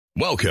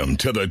Welcome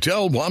to the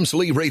Del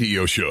Walmsley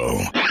Radio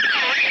Show.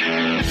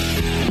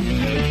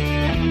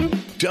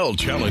 Del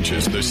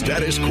challenges the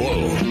status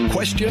quo,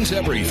 questions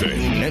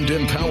everything, and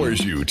empowers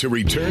you to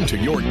return to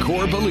your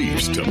core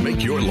beliefs to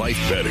make your life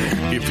better.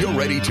 If you're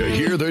ready to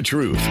hear the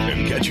truth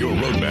and get your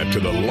roadmap to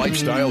the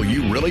lifestyle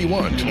you really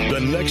want, the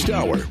next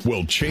hour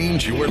will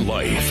change your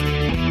life.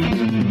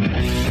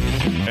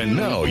 And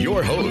now,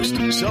 your host,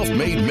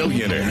 self-made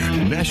millionaire,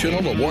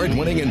 national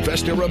award-winning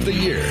investor of the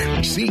year,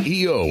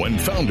 CEO and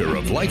founder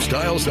of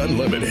Lifestyles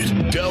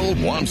Unlimited, Del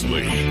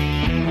Walmsley.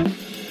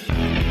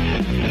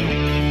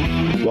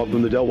 Welcome to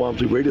the Del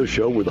Walmsley Radio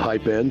Show, where the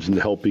hype ends and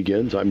the help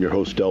begins. I'm your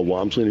host, Del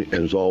Walmsley, and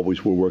as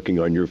always, we're working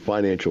on your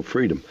financial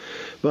freedom.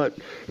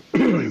 But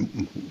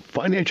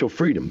financial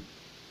freedom,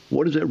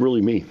 what does that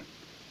really mean?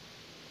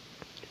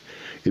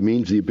 It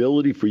means the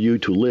ability for you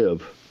to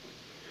live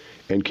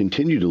and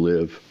continue to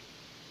live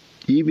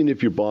even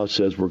if your boss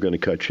says we're going to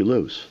cut you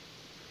loose.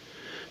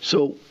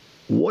 So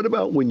what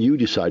about when you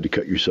decide to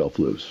cut yourself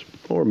loose?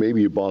 Or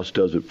maybe your boss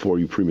does it for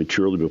you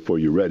prematurely before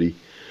you're ready.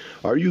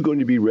 Are you going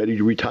to be ready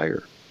to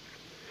retire?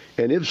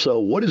 And if so,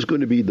 what is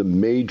going to be the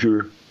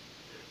major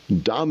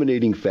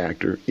dominating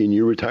factor in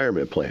your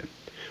retirement plan?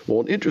 Well,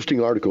 an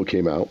interesting article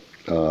came out.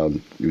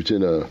 It was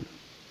in an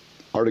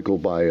article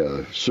by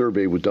a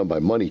survey was done by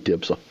Money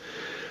Tips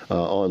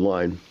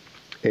online.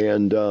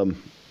 And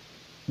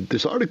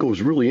this article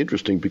was really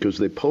interesting because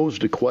they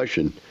posed a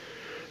question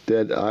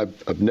that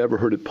I've never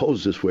heard it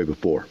posed this way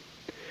before.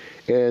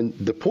 And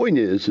the point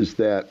is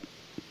that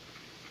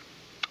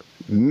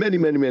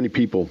many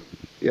people,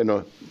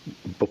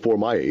 before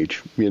my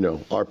age,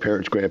 our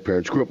parents,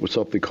 grandparents grew up with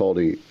something called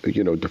a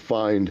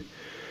defined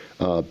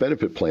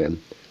benefit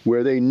plan,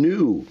 where they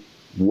knew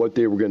what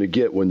they were going to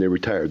get when they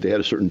retired. They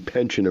had a certain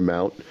pension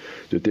amount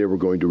that they were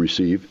going to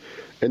receive,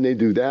 and they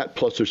do that,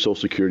 plus their Social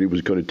Security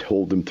was going to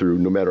hold them through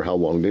no matter how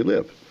long they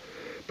live.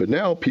 But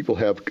now people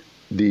have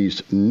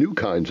these new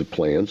kinds of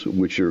plans,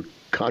 which are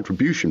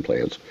contribution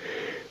plans,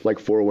 like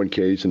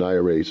 401ks and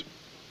IRAs.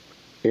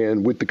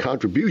 And with the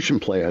contribution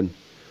plan,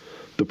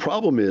 the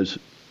problem is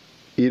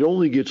it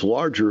only gets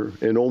larger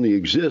and only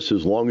exists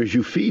as long as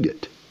you feed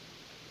it.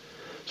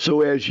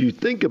 So as you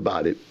think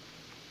about it,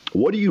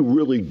 what are you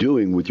really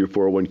doing with your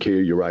 401k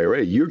or your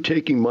IRA? You're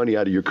taking money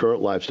out of your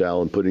current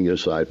lifestyle and putting it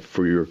aside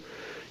for your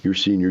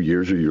senior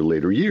years or your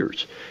later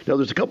years. Now,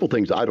 there's a couple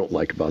things I don't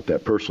like about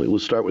that personally.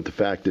 Let's start with the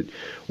fact that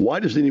why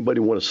does anybody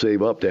want to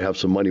save up to have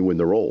some money when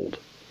they're old?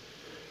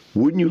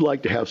 Wouldn't you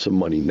like to have some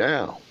money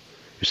now?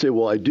 You say,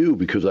 well, I do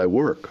because I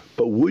work.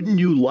 But wouldn't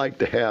you like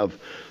to have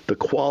the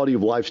quality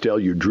of lifestyle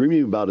you're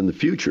dreaming about in the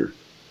future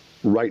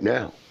right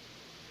now?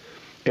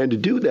 And to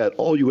do that,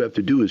 all you have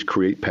to do is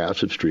create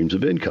passive streams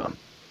of income.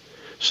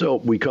 So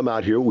we come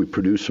out here, we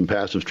produce some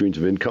passive streams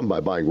of income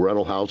by buying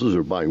rental houses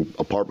or buying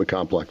apartment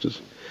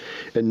complexes.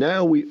 And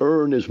now we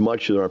earn as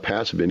much in our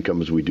passive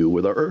income as we do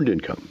with our earned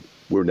income.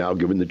 We're now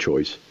given the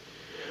choice,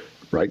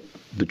 right?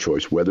 The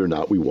choice whether or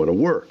not we want to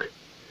work.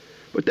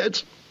 But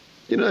that's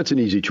an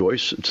easy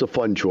choice. It's a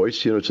fun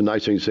choice. It's a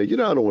nice thing to say, I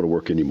don't want to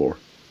work anymore.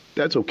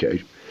 That's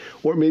okay.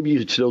 Or maybe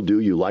you still do,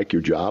 you like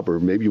your job, or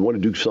maybe you want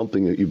to do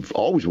something that you've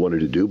always wanted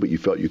to do, but you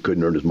felt you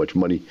couldn't earn as much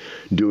money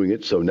doing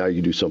it, so now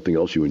you do something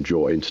else you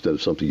enjoy instead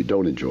of something you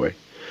don't enjoy.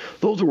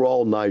 Those are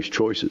all nice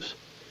choices,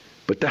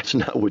 but that's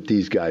not what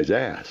these guys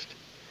asked.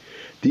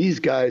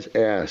 These guys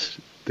asked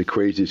the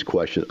craziest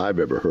question I've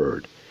ever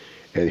heard,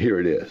 and here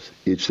it is.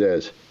 It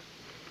says,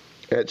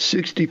 at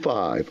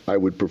 65, I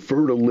would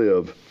prefer to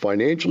live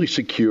financially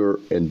secure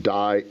and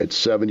die at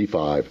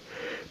 75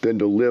 than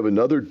to live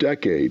another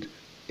decade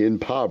in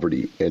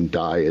poverty and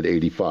die at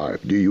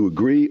 85. Do you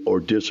agree or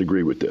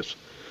disagree with this?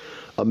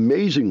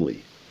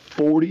 Amazingly,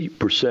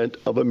 40%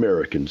 of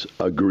Americans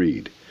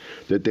agreed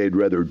that they'd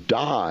rather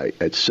die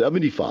at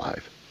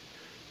 75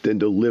 than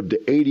to live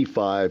to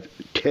 85,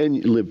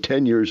 live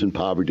 10 years in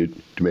poverty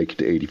to make it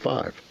to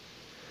 85.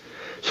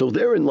 So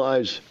therein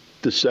lies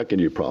the second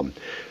of your problem.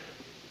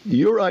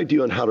 Your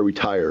idea on how to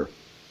retire,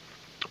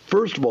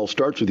 first of all,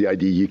 starts with the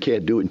idea you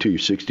can't do it until you're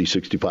 60,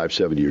 65,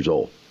 70 years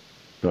old.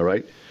 All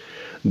right?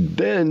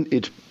 Then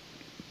it's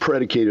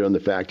predicated on the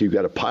fact that you've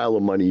got a pile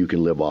of money you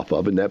can live off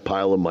of, and that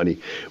pile of money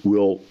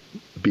will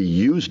be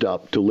used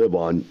up to live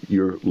on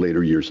your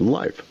later years in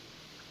life.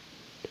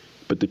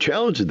 But the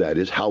challenge of that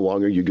is, how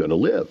long are you going to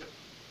live?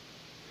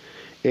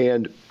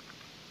 And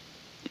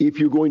if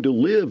you're going to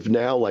live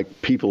now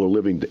like people are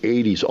living the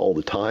 80s all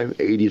the time,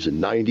 80s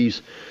and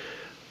 90s,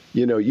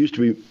 it used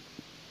to be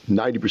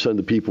 90% of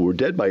the people were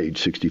dead by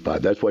age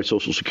 65. That's why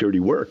Social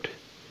Security worked.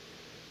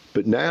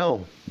 But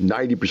now,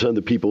 90% of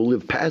the people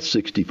live past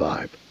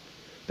 65.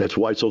 That's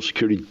why Social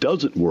Security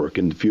doesn't work.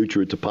 In the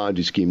future, it's a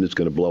Ponzi scheme that's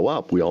going to blow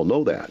up. We all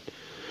know that.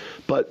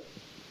 But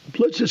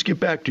let's just get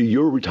back to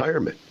your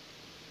retirement.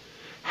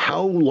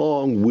 How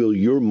long will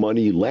your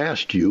money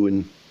last you,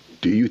 and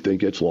do you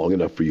think it's long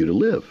enough for you to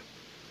live?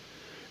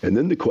 And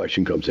then the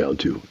question comes down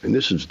to, and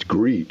this is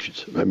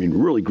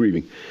really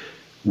grieving,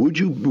 would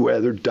you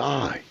rather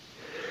die?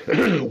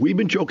 We've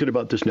been joking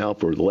about this now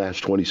for the last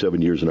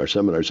 27 years in our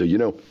seminars. Say,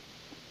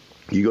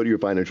 You go to your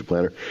financial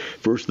planner,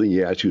 first thing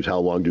he asks you is how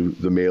long do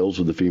the males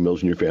or the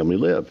females in your family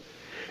live?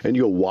 And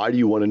you go, why do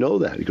you want to know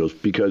that? He goes,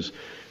 because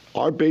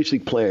our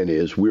basic plan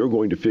is we're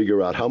going to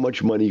figure out how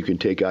much money you can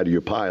take out of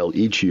your pile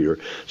each year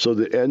so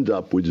that it ends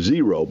up with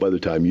zero by the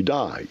time you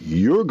die.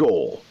 Your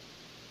goal,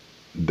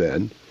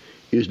 then,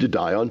 is to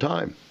die on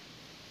time.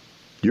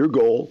 Your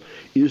goal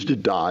is to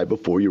die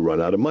before you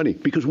run out of money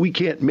because we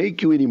can't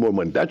make you any more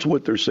money. That's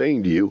what they're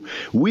saying to you.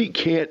 We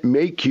can't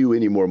make you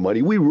any more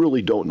money. We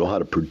really don't know how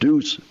to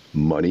produce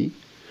money.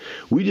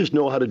 We just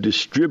know how to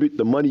distribute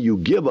the money you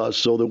give us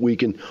so that we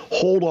can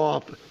hold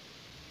off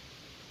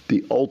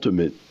the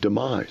ultimate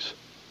demise.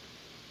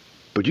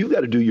 But you've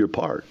got to do your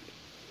part.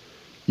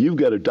 You've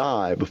got to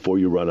die before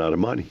you run out of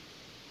money.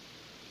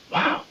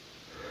 Wow.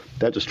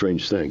 That's a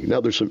strange thing.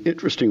 Now, there's some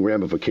interesting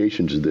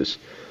ramifications of this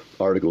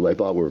article that I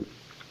thought were,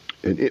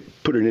 and it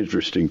put an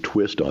interesting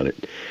twist on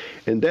it.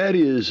 And that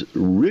is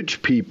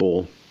rich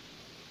people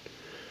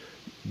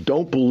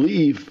don't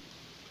believe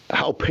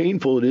how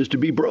painful it is to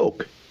be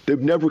broke. They've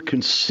never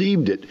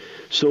conceived it.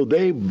 So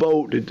they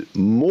voted,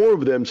 more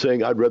of them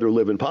saying, I'd rather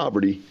live in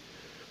poverty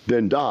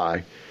than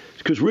die,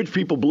 because rich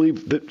people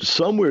believe that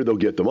somewhere they'll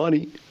get the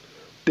money.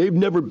 They've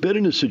never been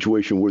in a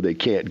situation where they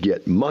can't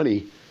get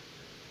money.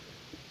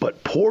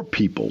 But poor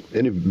people,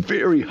 in a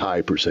very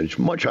high percentage,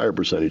 much higher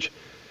percentage,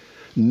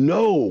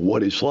 know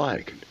what it's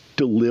like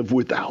to live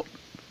without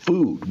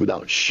food,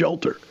 without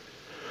shelter,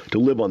 to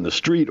live on the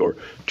street, or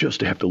just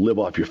to have to live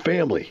off your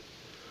family.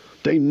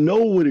 They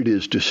know what it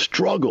is to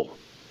struggle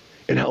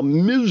and how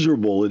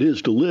miserable it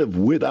is to live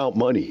without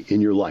money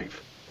in your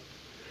life.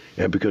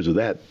 And because of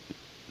that,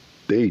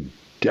 they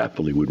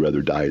definitely would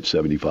rather die at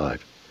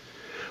 75.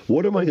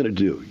 What am I going to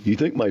do? You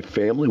think my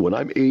family, when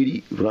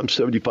I'm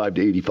 75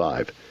 to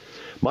 85,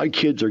 my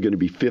kids are going to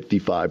be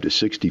 55 to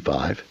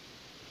 65,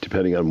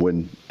 depending on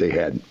when they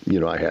had,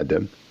 I had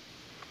them.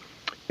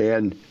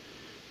 And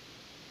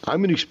I'm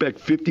going to expect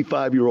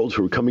 55-year-olds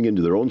who are coming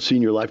into their own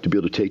senior life to be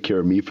able to take care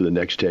of me for the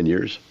next 10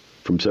 years,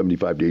 from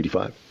 75 to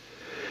 85.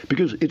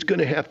 Because it's going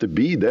to have to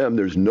be them.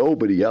 There's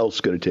nobody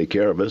else going to take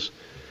care of us.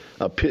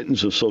 A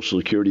pittance of Social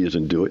Security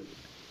isn't do it.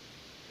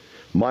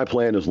 My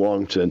plan is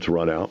long since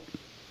run out.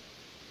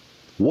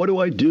 What do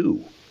I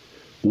do?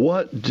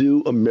 What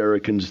do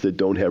Americans that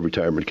don't have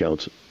retirement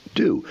accounts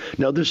do?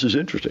 Now, this is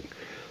interesting.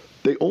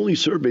 They only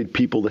surveyed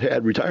people that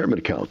had retirement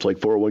accounts, like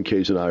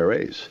 401ks and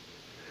IRAs.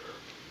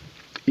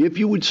 If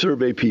you would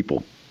survey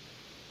people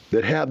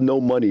that have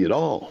no money at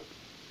all,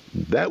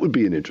 that would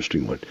be an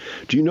interesting one.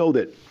 Do you know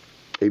that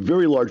a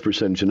very large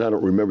percentage, and I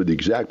don't remember the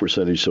exact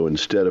percentage, so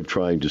instead of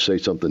trying to say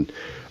something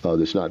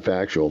that's not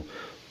factual,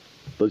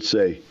 let's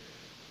say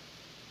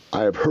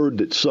I have heard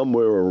that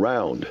somewhere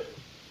around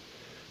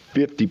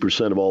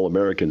 50% of all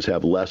Americans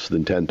have less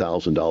than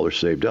 $10,000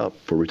 saved up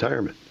for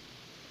retirement.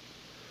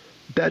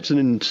 That's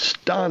an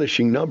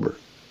astonishing number.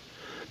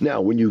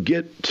 Now, when you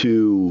get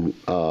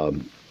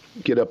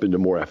up into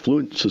more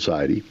affluent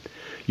society,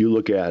 you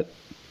look at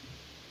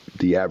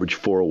the average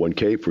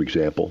 401k, for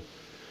example.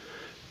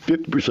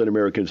 50% of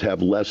Americans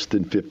have less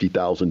than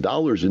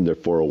 $50,000 in their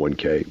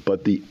 401k,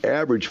 but the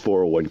average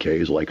 401k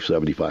is like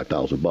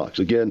 $75,000.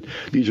 Again,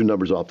 these are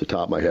numbers off the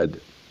top of my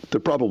head. They're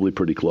probably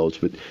pretty close,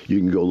 but you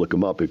can go look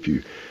them up if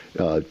you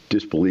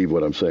disbelieve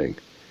what I'm saying.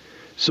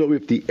 So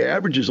if the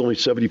average is only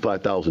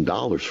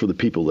 $75,000 for the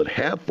people that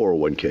have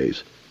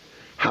 401ks,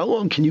 how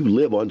long can you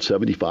live on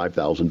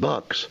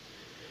 $75,000?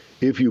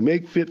 If you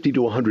make $50,000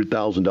 to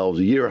 $100,000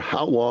 a year,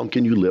 how long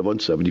can you live on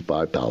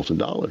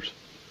 $75,000?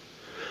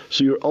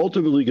 So you're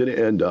ultimately going to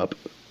end up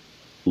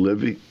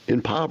living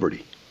in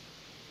poverty.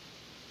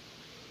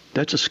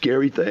 That's a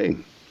scary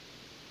thing.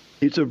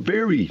 It's a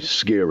very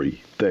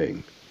scary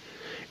thing.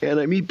 And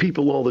I meet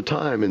people all the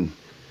time, and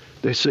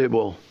they say,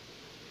 well,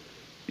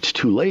 it's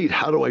too late.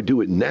 How do I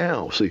do it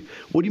now? Say,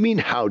 what do you mean,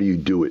 how do you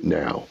do it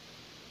now?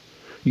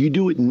 You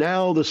do it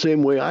now the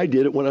same way I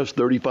did it when I was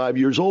 35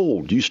 years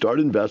old. You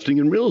start investing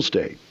in real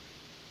estate.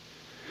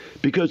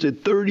 Because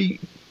at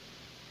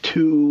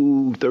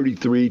 32,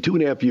 33,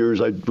 2.5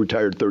 years, I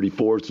retired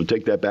 34, so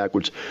take that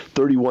backwards,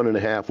 31 and a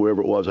half,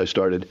 wherever it was I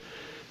started.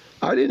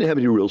 I didn't have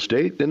any real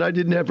estate, and I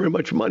didn't have very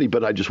much money,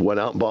 but I just went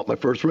out and bought my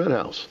first rent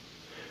house.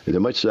 And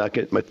then my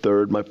second, my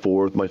third, my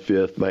fourth, my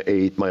fifth, my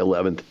eighth, my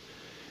 11th,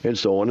 and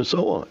so on and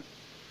so on.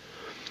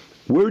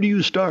 Where do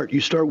you start?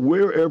 You start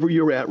wherever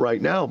you're at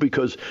right now,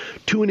 because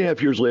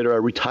 2.5 years later, I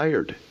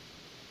retired.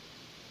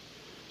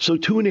 So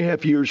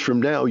 2.5 years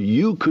from now,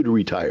 you could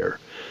retire.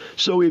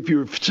 So if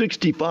you're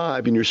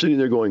 65 and you're sitting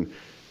there going,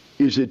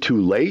 is it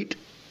too late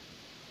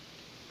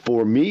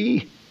for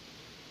me?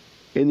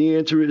 And the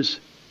answer is,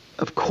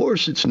 of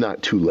course it's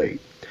not too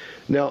late.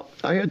 Now,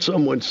 I had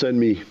someone send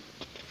me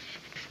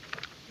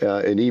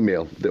an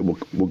email that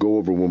we'll go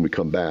over when we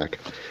come back.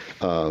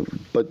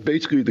 But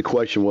basically the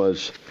question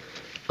was,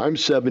 I'm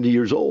 70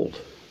 years old.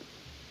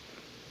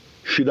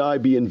 Should I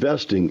be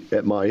investing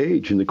at my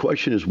age? And the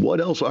question is, what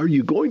else are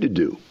you going to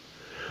do?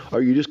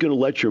 Are you just going to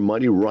let your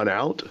money run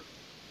out?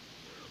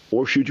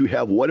 Or should you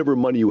have whatever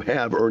money you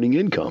have earning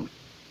income?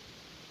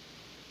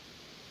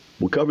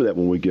 We'll cover that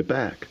when we get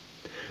back.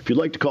 If you'd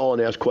like to call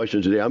and ask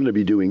questions today, I'm going to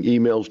be doing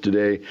emails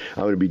today.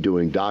 I'm going to be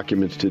doing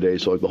documents today.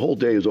 So the whole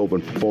day is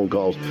open for phone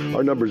calls.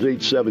 Our number is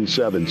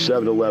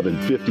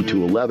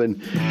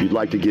 877-711-5211. If you'd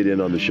like to get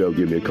in on the show,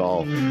 give me a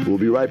call. We'll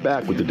be right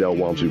back with the Del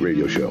Walmsley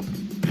Radio Show.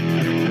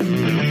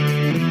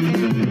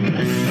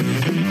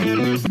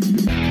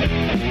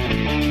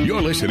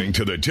 You're listening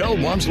to the Del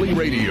Walmsley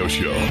Radio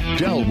Show.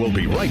 Del will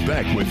be right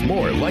back with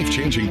more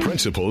life-changing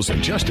principles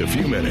in just a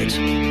few minutes.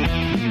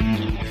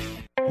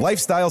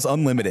 Lifestyles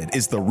Unlimited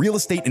is the real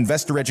estate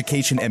investor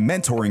education and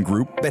mentoring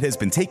group that has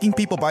been taking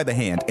people by the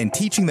hand and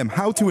teaching them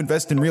how to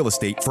invest in real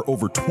estate for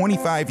over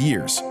 25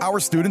 years. Our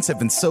students have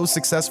been so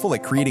successful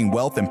at creating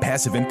wealth and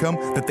passive income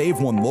that they've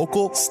won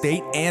local,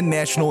 state, and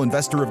National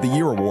Investor of the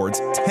Year awards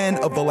 10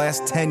 of the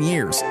last 10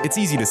 years. It's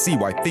easy to see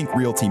why Think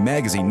Realty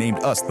magazine named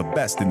us the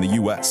best in the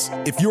U.S.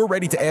 If you're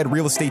ready to add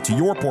real estate to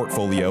your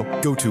portfolio,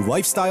 go to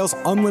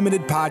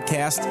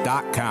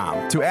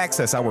lifestylesunlimitedpodcast.com to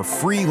access our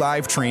free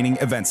live training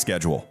event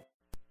schedule.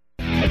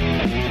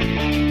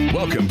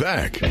 Welcome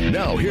back.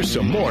 Now here's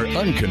some more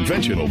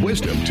unconventional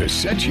wisdom to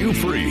set you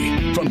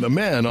free from the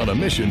man on a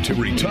mission to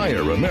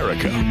retire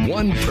America,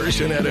 one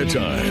person at a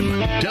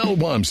time, Del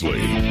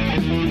Walmsley.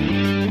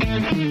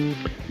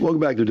 Welcome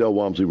back to the Del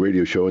Walmsley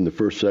Radio Show. In the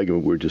first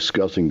segment, we're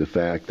discussing the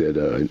fact that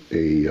a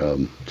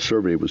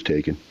survey was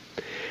taken,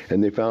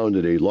 and they found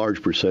that a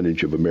large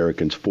percentage of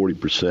Americans,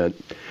 40%,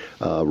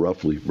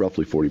 roughly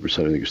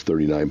 40%, I think it's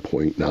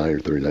 39.9 or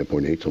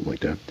 39.8, something like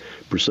that,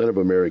 percent of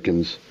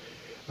Americans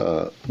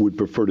would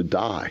prefer to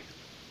die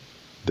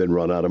than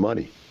run out of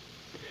money.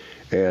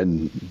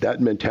 And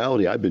that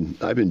mentality, I've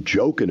been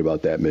joking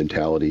about that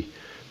mentality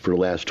for the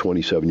last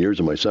 27 years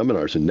in my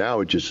seminars, and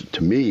now it just,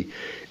 to me,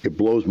 it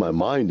blows my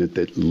mind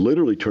that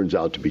literally turns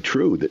out to be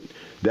true,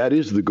 that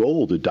is the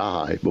goal, to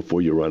die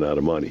before you run out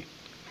of money.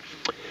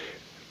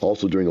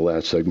 Also, during the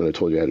last segment, I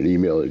told you I had an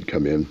email that had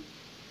come in,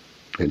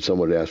 and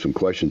someone had asked some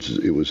questions.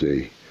 It was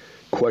a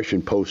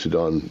question posted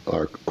on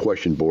our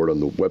question board on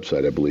the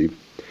website, I believe.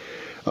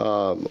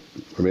 Or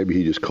maybe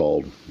he just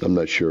called. I'm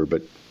not sure.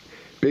 But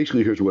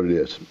basically, here's what it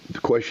is. The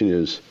question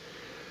is,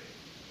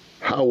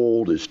 how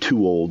old is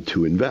too old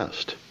to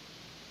invest?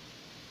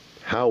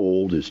 How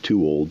old is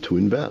too old to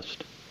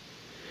invest?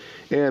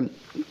 And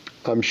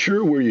I'm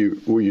sure where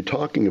you're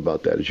talking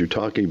about that is you're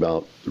talking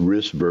about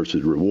risk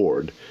versus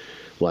reward.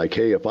 Like,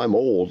 hey, if I'm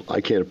old,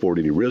 I can't afford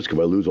any risk. If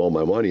I lose all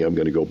my money, I'm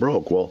going to go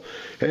broke. Well,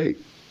 hey,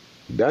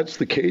 that's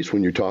the case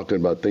when you're talking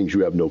about things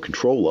you have no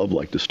control of,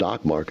 like the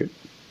stock market.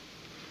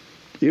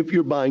 If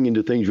you're buying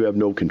into things you have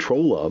no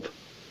control of,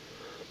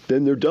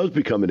 then there does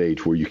become an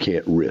age where you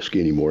can't risk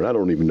anymore. And I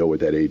don't even know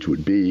what that age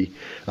would be.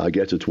 I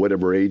guess it's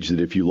whatever age that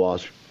if you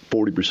lost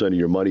 40% of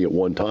your money at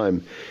one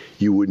time,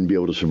 you wouldn't be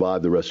able to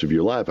survive the rest of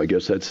your life. I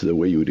guess that's the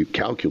way you would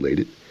calculate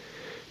it.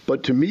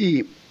 But to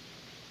me,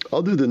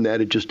 other than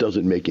that, it just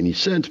doesn't make any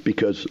sense,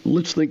 because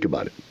let's think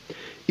about it.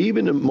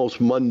 Even in the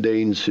most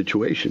mundane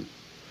situation,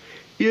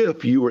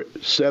 if you were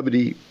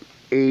 70,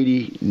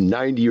 80,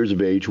 90 years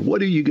of age,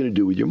 what are you going to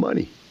do with your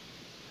money?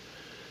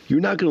 You're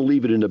not going to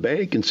leave it in the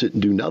bank and sit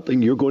and do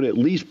nothing. You're going to at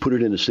least put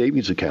it in a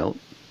savings account.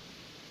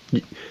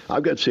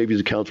 I've got savings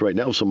accounts right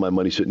now. Some of my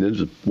money sitting in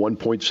is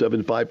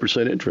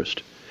 1.75%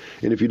 interest.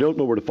 And if you don't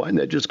know where to find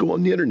that, just go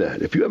on the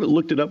internet. If you haven't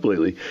looked it up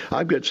lately,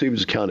 I've got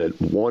savings account at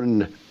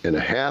 1.5%,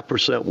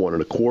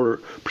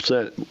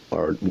 1.25%,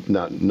 or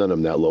not, none of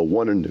them that low,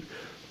 1.4%,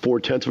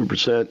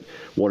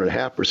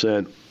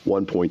 1.5%,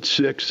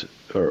 1.6,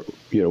 or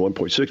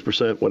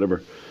 1.6%,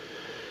 whatever.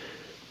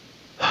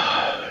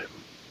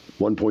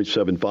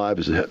 1.75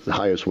 is the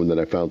highest one that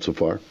I found so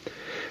far.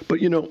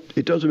 But,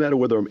 it doesn't matter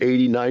whether I'm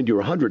 80, 90, or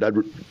 100.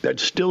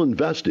 That's still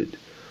invested.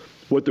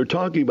 What they're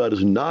talking about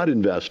is not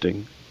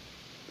investing,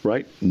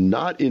 right?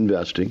 Not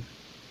investing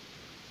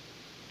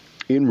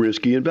in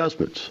risky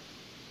investments.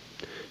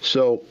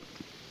 So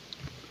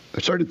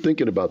I started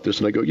thinking about this,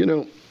 and I go,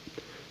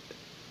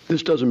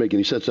 this doesn't make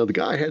any sense. Now, the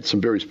guy had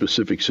some very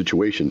specific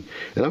situation,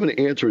 and I'm going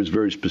to answer his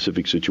very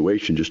specific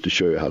situation just to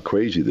show you how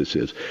crazy this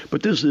is.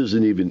 But this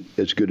isn't even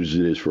as good as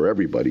it is for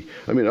everybody.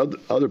 I mean,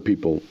 other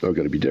people are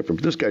going to be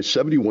different. But this guy's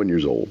 71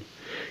 years old.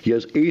 He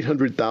has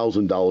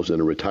 $800,000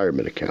 in a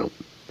retirement account.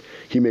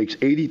 He makes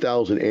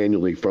 $80,000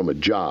 annually from a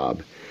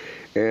job,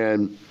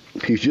 and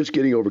he's just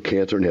getting over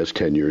cancer and has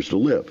 10 years to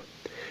live.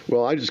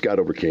 Well, I just got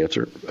over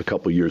cancer a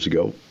couple years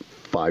ago,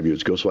 5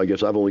 years ago, so I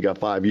guess I've only got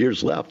 5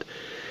 years left.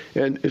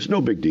 And it's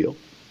no big deal.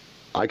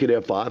 I could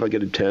have 5, I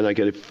could have 10, I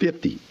could have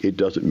 50. It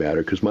doesn't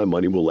matter, because my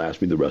money will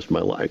last me the rest of my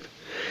life.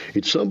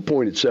 At some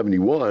point at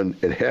 71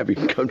 and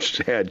having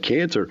had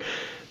cancer,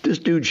 this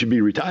dude should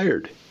be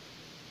retired.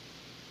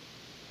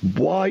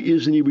 Why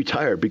isn't he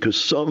retired? Because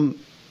some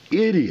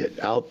idiot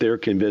out there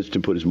convinced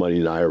him to put his money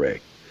in an IRA.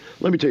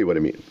 Let me tell you what I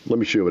mean. Let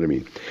me show you what I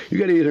mean. You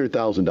got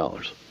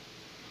 $800,000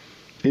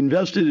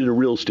 invested in a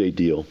real estate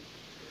deal.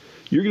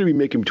 You're going to be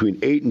making between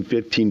 8 and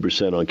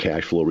 15% on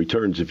cash flow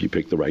returns if you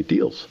pick the right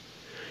deals.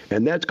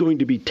 And that's going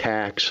to be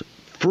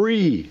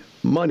tax-free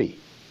money.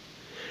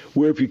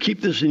 Where if you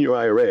keep this in your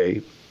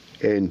IRA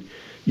and,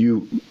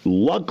 you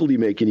luckily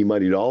make any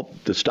money at all,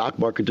 the stock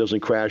market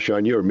doesn't crash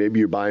on you, or maybe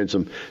you're buying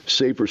some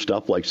safer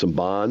stuff like some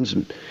bonds,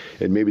 and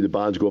maybe the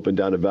bonds go up and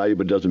down in value,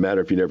 but it doesn't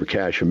matter if you never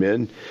cash them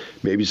in.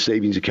 Maybe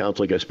savings accounts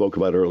like I spoke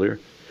about earlier.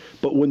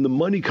 But when the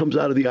money comes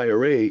out of the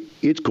IRA,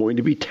 it's going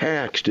to be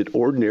taxed at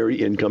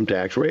ordinary income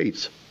tax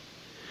rates.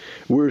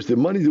 Whereas the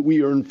money that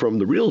we earn from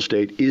the real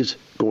estate is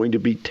going to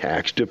be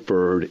tax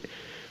deferred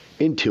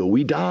until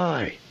we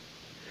die.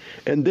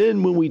 And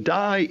then when we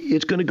die,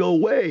 it's going to go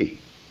away.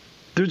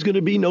 There's going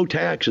to be no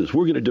taxes.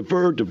 We're going to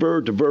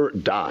defer,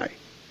 die,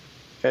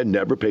 and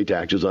never pay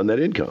taxes on that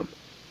income.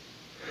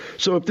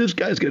 So if this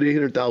guy's got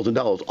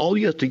 $800,000, all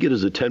he has to get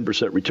is a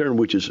 10% return,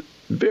 which is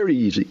very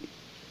easy,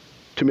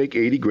 to make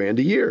 $80,000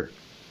 a year.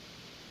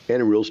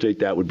 And in real estate,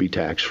 that would be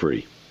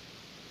tax-free.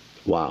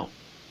 Wow.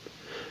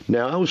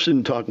 Now, I was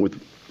sitting talking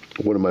with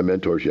one of my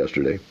mentors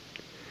yesterday,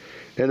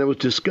 and I was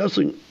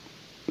discussing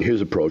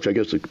his approach. I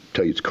guess I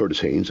tell you it's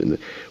Curtis Haynes, and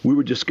we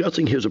were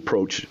discussing his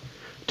approach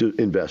to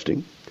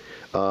investing.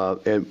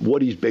 And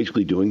what he's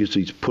basically doing is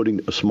he's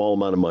putting a small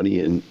amount of money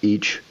in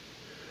each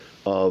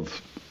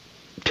of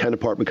 10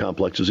 apartment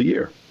complexes a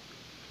year,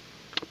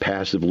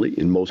 passively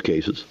in most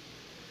cases.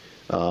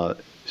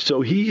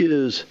 So he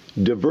is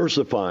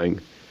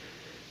diversifying,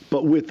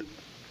 but with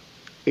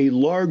a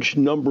large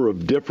number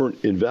of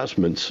different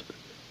investments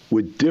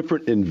with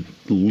different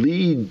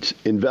lead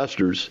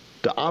investors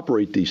to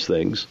operate these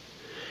things.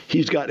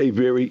 He's got a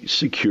very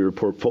secure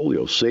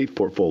portfolio, safe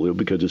portfolio,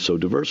 because it's so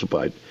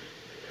diversified.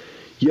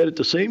 Yet at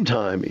the same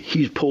time,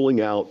 he's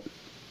pulling out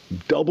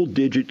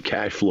double-digit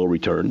cash flow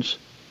returns.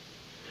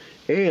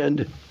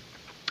 And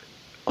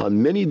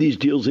on many of these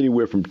deals,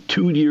 anywhere from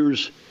 2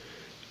 years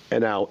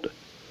and out,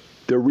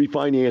 they're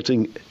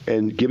refinancing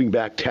and giving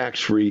back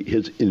tax-free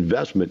his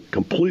investment,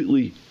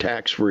 completely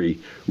tax-free,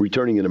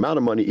 returning an amount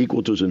of money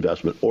equal to his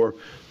investment or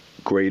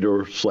greater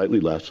or slightly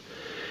less.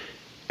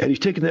 And he's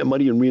taking that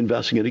money and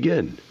reinvesting it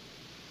again.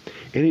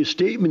 And his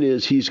statement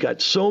is he's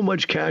got so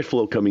much cash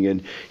flow coming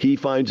in, he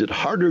finds it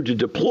harder to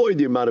deploy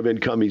the amount of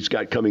income he's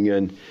got coming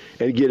in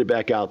and get it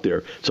back out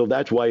there. So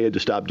that's why he had to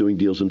stop doing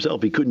deals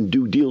himself. He couldn't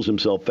do deals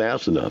himself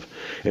fast enough.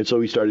 And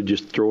so he started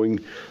just throwing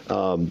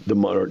the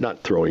money, or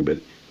not throwing, but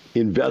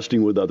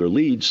investing with other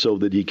leads so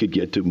that he could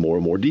get to more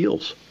and more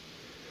deals.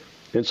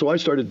 And so I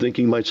started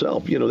thinking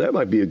myself, that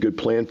might be a good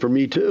plan for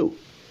me too.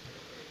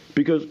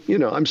 Because,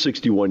 I'm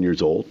 61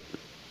 years old.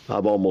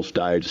 I've almost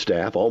died of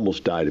staph,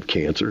 almost died of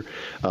cancer.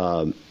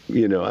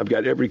 I've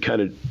got every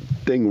kind of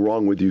thing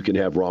wrong with you can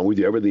have wrong with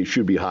you. Everything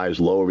should be high is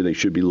low. Everything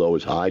should be low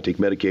is high. I take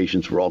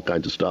medications for all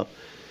kinds of stuff.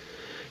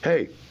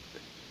 Hey,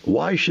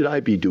 why should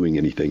I be doing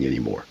anything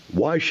anymore?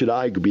 Why should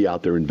I be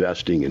out there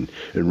investing and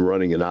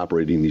running and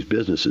operating these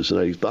businesses? And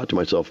I thought to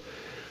myself,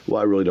 well,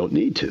 I really don't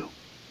need to.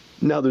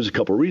 Now, there's a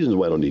couple of reasons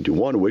why I don't need to.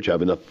 One of which, I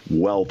have enough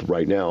wealth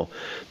right now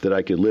that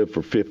I could live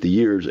for 50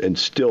 years and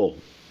still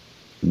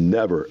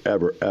never,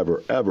 ever,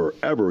 ever, ever,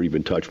 ever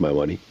even touch my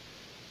money,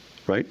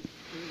 right?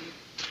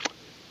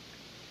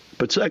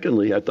 But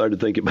secondly, I started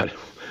thinking about,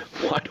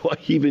 why do I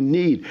even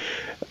need,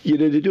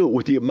 to do it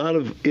with the amount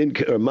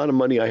of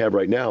money I have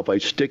right now? If I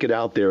stick it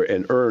out there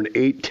and earn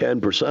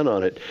 8-10%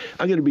 on it,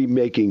 I'm going to be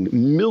making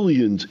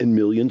millions and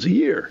millions a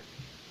year.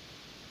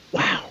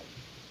 Wow.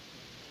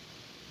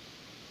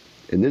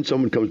 And then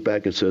someone comes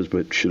back and says,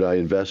 but should I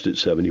invest at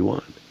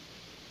 71?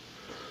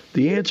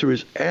 The answer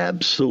is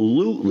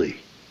absolutely.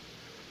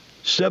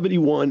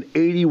 71,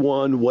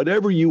 81,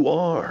 whatever you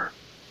are,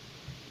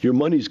 your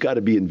money's got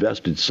to be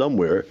invested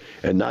somewhere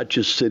and not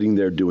just sitting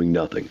there doing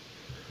nothing.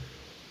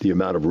 The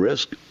amount of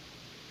risk,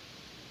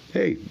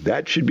 hey,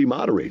 that should be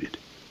moderated.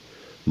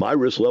 My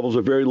risk levels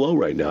are very low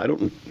right now. I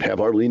don't have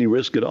hardly any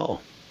risk at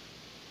all.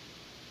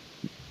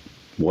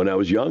 When I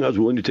was young, I was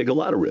willing to take a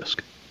lot of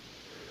risk.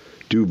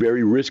 Do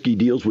very risky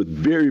deals with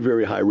very,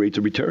 very high rates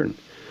of return.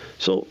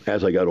 So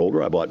as I got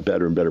older, I bought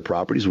better and better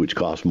properties, which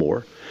cost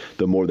more.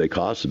 The more they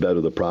cost, the better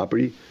the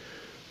property.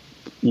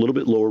 A little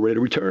bit lower rate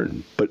of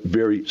return, but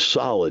very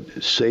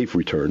solid, safe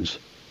returns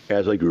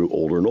as I grew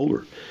older and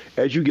older.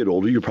 As you get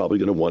older, you're probably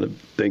going to want to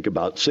think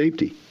about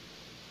safety.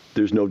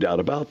 There's no doubt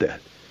about that.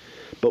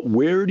 But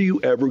where do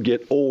you ever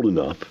get old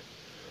enough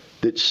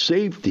that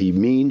safety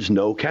means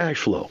no cash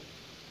flow?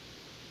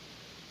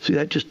 See,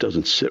 that just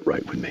doesn't sit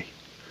right with me.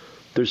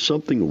 There's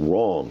something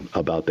wrong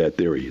about that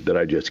theory that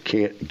I just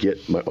can't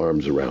get my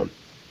arms around.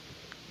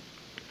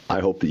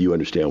 I hope that you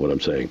understand what I'm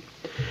saying.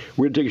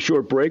 We're going to take a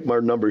short break. My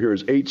number here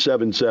is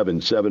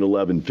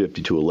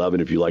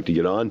 877-711-5211 if you'd like to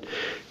get on.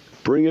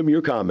 Bring in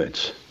your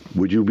comments.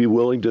 Would you be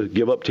willing to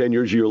give up 10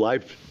 years of your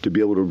life to be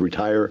able to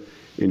retire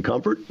in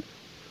comfort?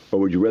 Or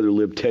would you rather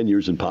live 10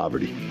 years in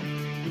poverty?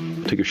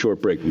 Take a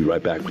short break. We'll be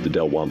right back with the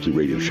Del Walmsley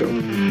Radio Show.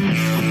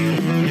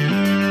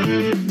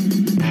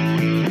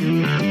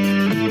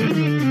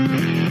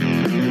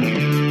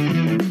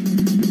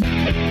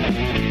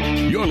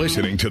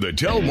 Listening to the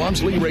Del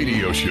Walmsley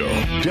Radio Show.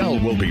 Del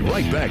will be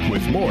right back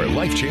with more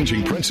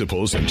life-changing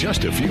principles in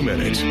just a few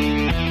minutes.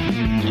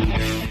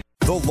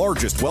 The The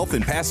largest wealth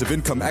and passive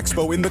income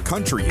expo in the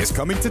country is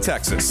coming to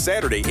Texas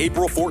Saturday,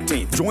 April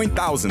 14th. Join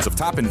thousands of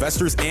top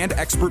investors and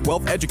expert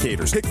wealth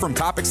educators. Pick from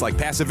topics like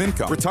passive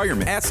income,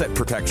 retirement, asset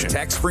protection,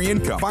 tax-free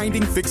income,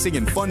 finding, fixing,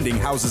 and funding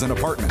houses and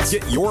apartments.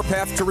 Get your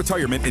path to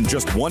retirement in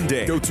just one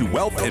day. Go to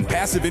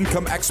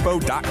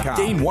wealthandpassiveincomeexpo.com.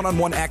 Gain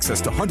one-on-one access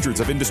to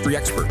hundreds of industry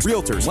experts,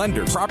 realtors,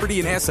 lenders,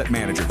 property and asset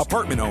managers,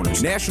 apartment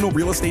owners, national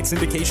real estate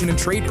syndication and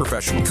trade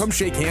professionals. Come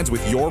shake hands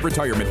with your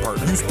retirement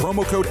partner. Use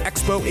promo code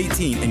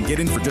EXPO18 and get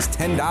in for just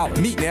 $10.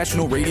 Meet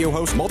national radio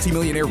host,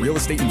 multimillionaire real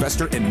estate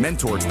investor, and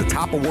mentor to the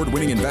top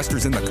award-winning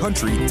investors in the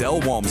country,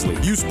 Del Walmsley.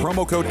 Use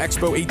promo code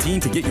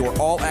EXPO18 to get your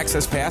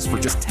all-access pass for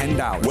just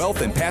 $10.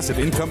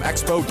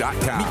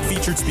 Wealthandpassiveincomeexpo.com. Meet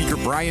featured speaker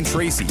Brian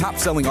Tracy,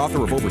 top-selling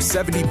author of over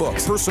 70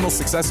 books, personal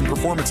success and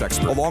performance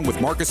expert, along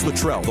with Marcus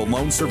Luttrell, the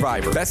lone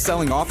survivor,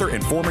 best-selling author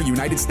and former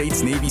United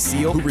States Navy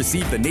SEAL who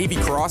received the Navy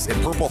Cross and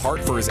Purple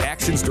Heart for his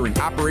actions during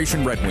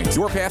Operation Red Wings.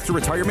 Your path to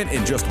retirement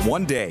in just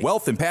one day.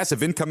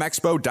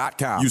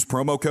 Wealthandpassiveincomeexpo.com. Use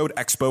promo code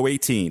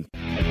EXPO18.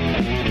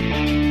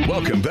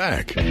 Welcome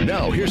back.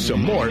 Now here's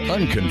some more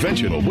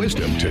unconventional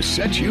wisdom to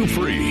set you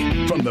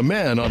free from the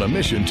man on a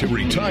mission to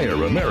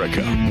retire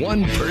America,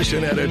 one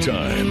person at a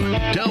time,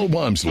 Del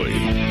Walmsley.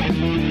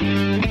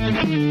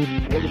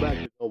 Welcome back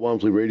to the Del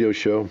Walmsley Radio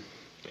Show.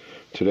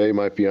 Today,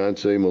 my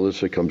fiancée,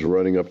 Melissa, comes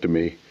running up to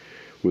me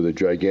with a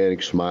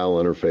gigantic smile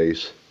on her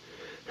face.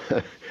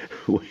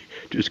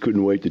 Just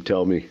couldn't wait to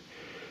tell me a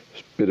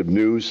bit of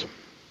news.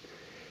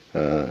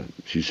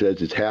 She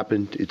says it's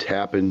happened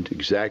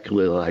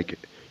exactly like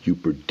you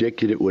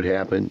predicted it would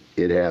happen.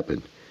 It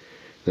happened.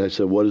 And I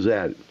said, what is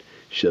that?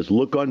 She says,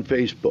 look on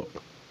Facebook.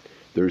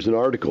 There's an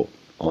article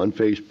on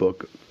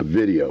Facebook, a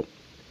video,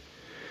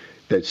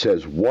 that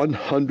says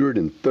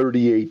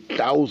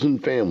 138,000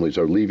 families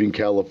are leaving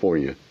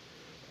California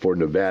for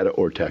Nevada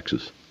or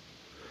Texas.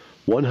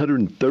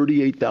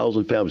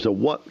 138,000 families. So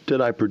what did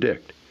I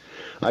predict?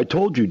 I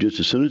told you just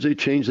as soon as they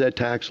changed that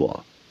tax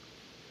law,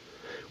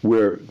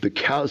 where the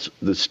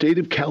state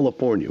of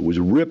California was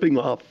ripping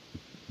off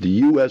the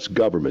U.S.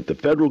 government, the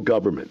federal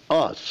government,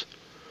 us,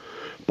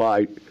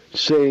 by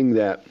saying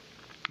that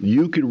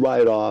you could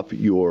write off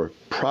your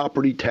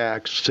property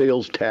tax,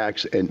 sales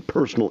tax, and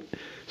personal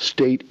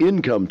state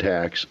income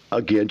tax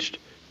against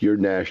your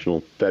national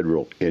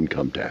federal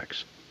income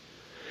tax.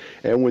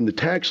 And when the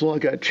tax law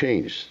got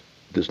changed,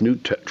 this new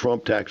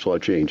Trump tax law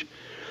changed,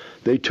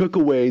 they took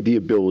away the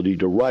ability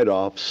to write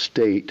off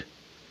state,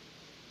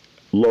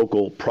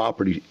 local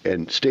property,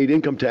 and state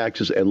income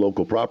taxes and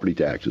local property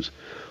taxes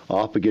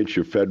off against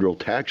your federal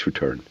tax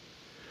return.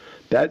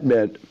 That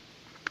meant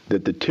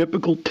that the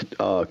typical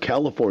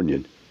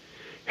Californian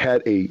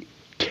had a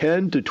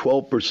 10 to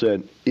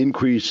 12%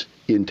 increase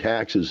in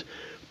taxes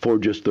for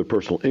just their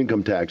personal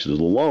income taxes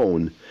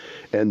alone.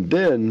 And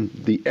then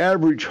the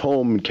average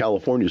home in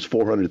California is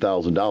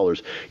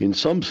 $400,000. In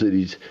some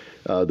cities,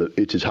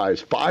 it's as high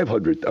as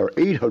 $500,000 or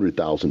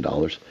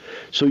 $800,000.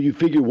 So you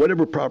figure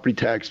whatever property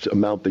tax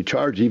amount they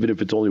charge, even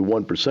if it's only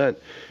 1%,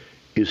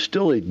 is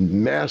still a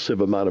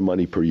massive amount of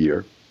money per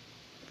year.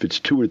 If it's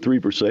 2 or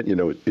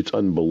 3%, it's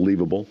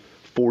unbelievable.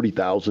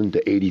 $40,000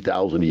 to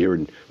 $80,000 a year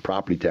in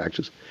property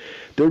taxes.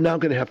 They're now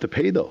going to have to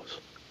pay those.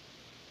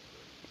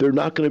 They're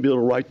not going to be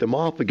able to write them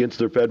off against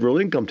their federal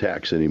income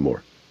tax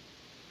anymore.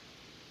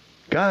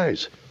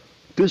 Guys,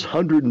 this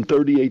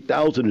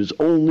 138,000 is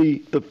only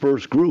the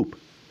first group.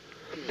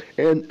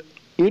 And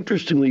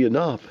interestingly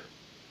enough,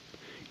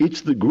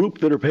 it's the group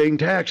that are paying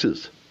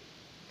taxes.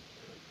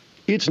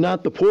 It's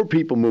not the poor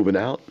people moving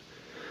out.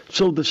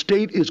 So the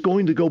state is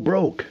going to go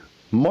broke.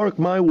 Mark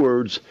my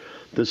words,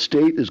 the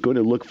state is going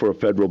to look for a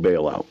federal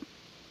bailout.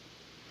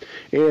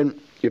 And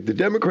if the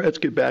Democrats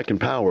get back in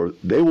power,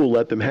 they will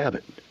let them have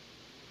it.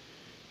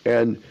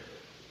 And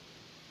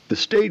the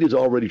state is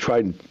already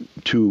trying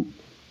to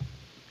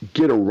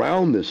get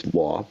around this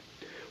law.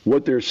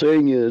 What they're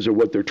saying is, or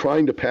what they're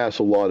trying to pass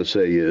a law to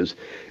say is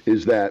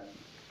that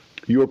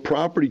your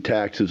property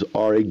taxes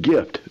are a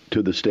gift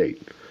to the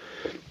state.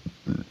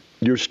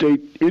 Your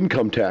state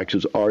income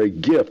taxes are a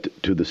gift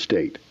to the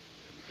state.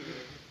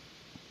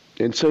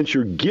 And since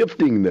you're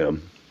gifting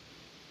them,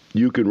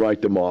 you can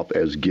write them off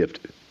as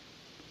gift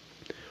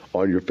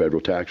on your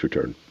federal tax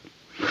return.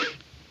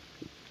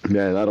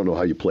 Man, I don't know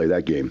how you play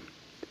that game.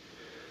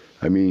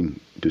 I mean,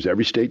 does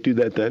every state do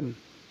that then?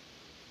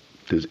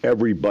 Does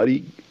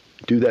everybody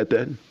do that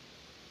then?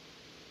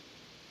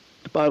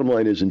 The bottom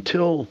line is,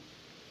 until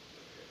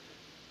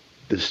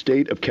the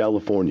state of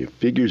California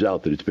figures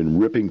out that it's been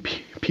ripping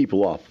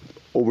people off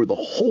over the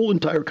whole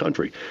entire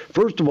country.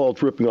 First of all,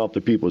 it's ripping off the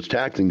people. It's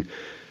taxing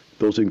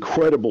those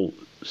incredible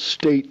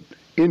state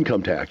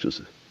income taxes.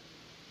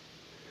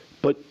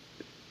 But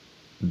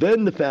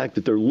then the fact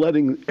that they're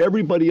letting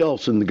everybody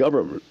else in the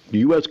government, the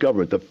U.S.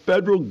 government, the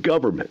federal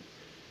government,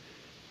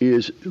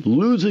 is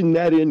losing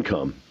that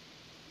income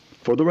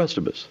for the rest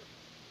of us.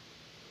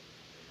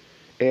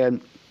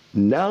 And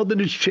now that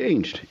it's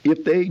changed,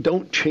 if they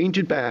don't change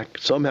it back,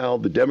 somehow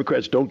the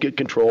Democrats don't get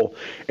control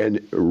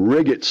and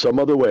rig it some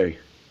other way,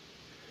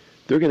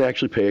 they're going to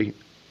actually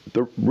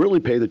really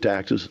pay the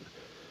taxes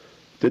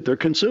that they're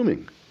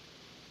consuming.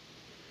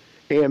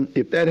 And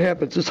if that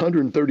happens, this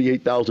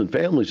 138,000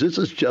 families, this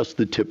is just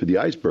the tip of the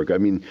iceberg. I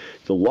mean,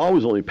 the law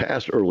was only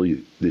passed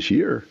early this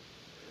year,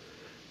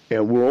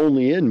 and we're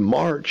only in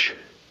March.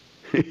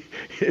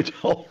 It's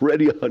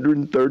already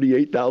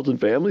 138,000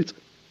 families.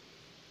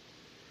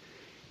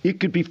 It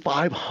could be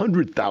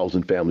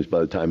 500,000 families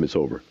by the time it's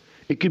over.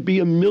 It could be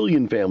 1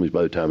 million families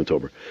by the time it's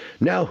over.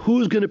 Now,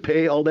 who's going to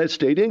pay all that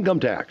state income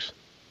tax?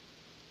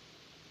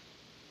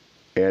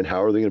 And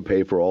how are they going to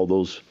pay for all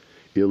those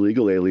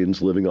illegal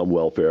aliens living on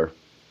welfare,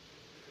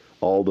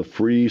 all the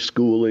free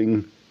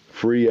schooling,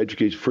 free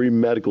education, free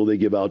medical they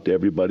give out to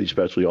everybody,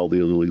 especially all the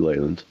illegal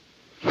aliens?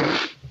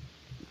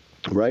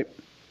 Right?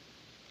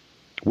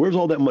 Where's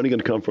all that money going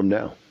to come from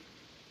now?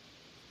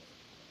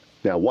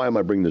 Now, why am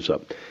I bringing this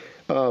up?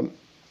 Doesn't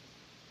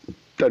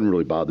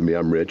really bother me.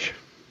 I'm rich.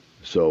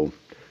 So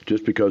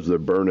just because they're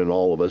burning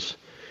all of us,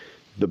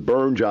 the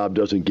burn job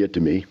doesn't get to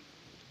me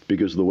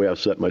because of the way I've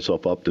set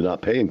myself up to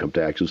not pay income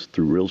taxes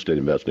through real estate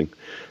investing.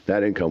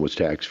 That income was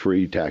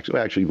tax-free,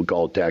 actually we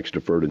call it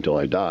tax-deferred until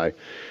I die.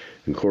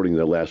 According to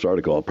the last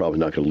article, I'm probably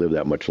not going to live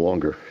that much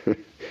longer.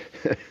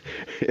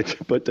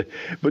 But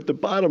the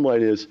bottom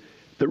line is,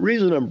 the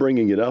reason I'm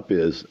bringing it up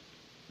is,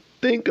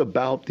 think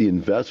about the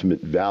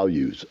investment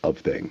values of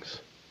things.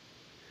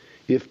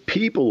 If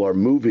people are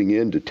moving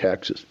into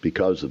Texas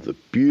because of the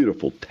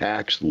beautiful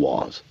tax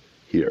laws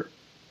here,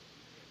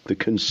 the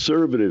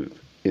conservative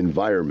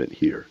environment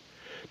here,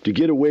 to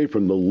get away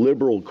from the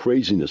liberal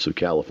craziness of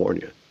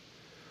California,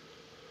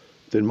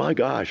 then my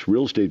gosh,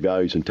 real estate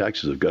values in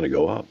Texas are going to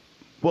go up.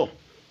 Well,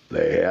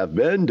 they have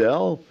been,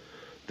 Del.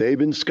 They've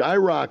been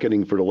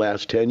skyrocketing for the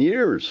last 10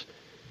 years.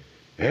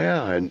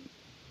 Yeah, and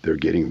they're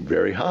getting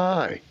very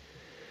high.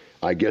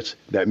 I guess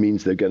that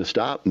means they're going to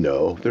stop?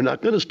 No, they're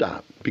not going to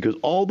stop, because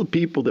all the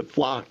people that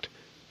flocked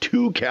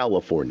to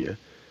California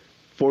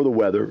for the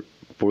weather,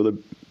 for the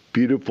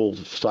beautiful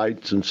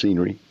sights and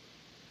scenery,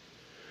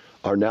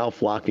 are now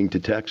flocking to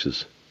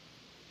Texas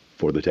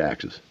for the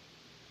taxes,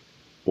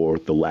 or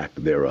the lack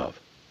thereof.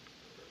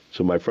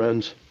 So, my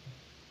friends,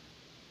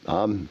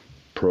 I'm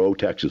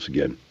pro-Texas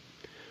again.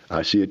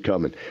 I see it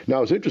coming.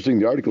 Now, it's interesting,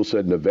 the article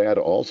said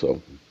Nevada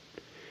also.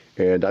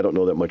 And I don't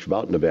know that much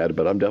about Nevada,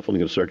 but I'm definitely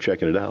going to start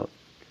checking it out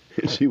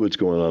and see what's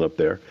going on up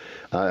there.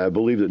 I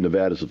believe that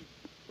Nevada's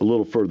a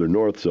little further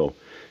north, so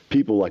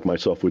people like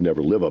myself would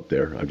never live up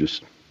there.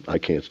 I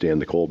can't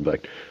stand the cold. In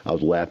fact, I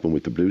was laughing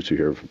with the producer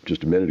here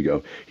just a minute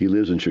ago. He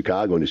lives in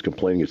Chicago, and he's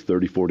complaining it's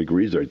 34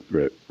 degrees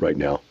right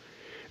now.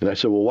 And I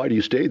said, well, why do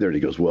you stay there? And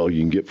he goes, well,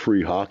 you can get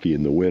free hockey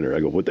in the winter. I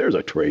go, well, there's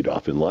a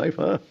trade-off in life,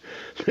 huh?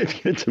 Let's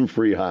get some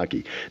free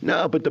hockey.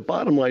 No, but the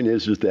bottom line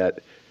is that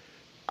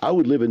I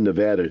would live in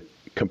Nevada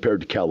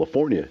compared to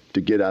California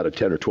to get out of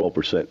 10 or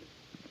 12%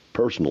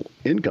 personal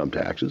income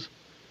taxes.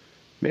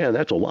 Man,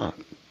 that's a lot.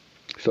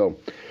 So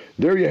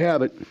there you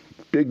have it.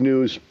 Big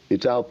news.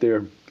 It's out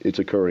there. It's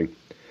occurring.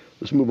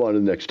 Let's move on to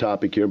the next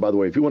topic here. By the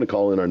way, if you want to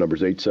call in, our number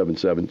is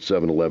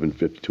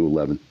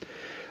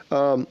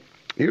 877-711-5211.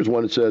 Here's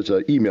one that says,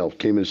 email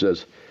came in and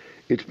says,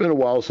 it's been a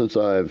while since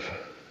I've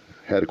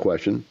had a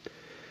question.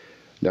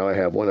 Now I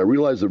have one. I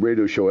realize the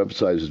radio show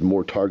emphasizes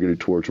more targeted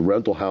towards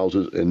rental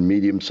houses and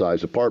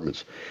medium-sized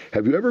apartments.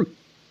 Have you ever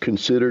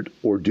considered,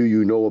 or do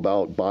you know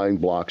about buying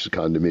blocks of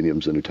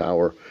condominiums in a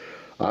tower?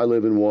 I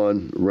live in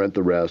one, rent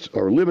the rest,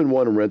 or live in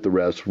one and rent the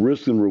rest.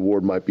 Risk and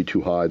reward might be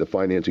too high. The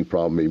financing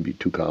problem may be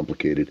too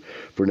complicated.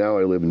 For now,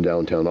 I live in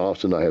downtown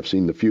Austin. I have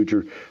seen the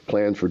future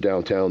plans for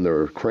downtown. There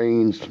are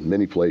cranes,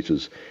 many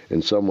places,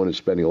 and someone is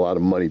spending a lot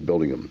of money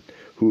building them.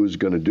 Who is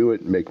going to do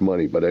it and make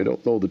money? But I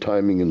don't know the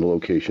timing and the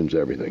locations,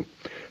 everything.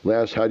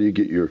 Last, how do you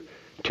get your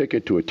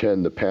ticket to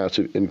attend the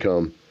passive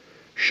income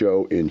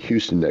show in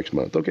Houston next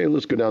month? Okay,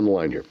 let's go down the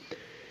line here.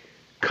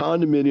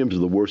 Condominiums are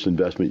the worst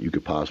investment you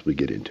could possibly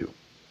get into.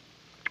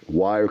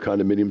 Why are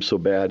condominiums so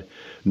bad?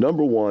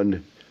 Number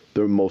one,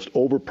 they're the most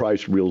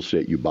overpriced real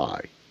estate you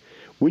buy.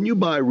 When you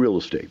buy real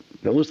estate,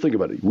 now let's think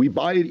about it. We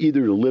buy it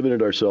either to live in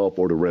it ourselves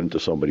or to rent it to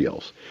somebody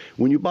else.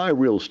 When you buy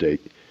real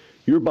estate,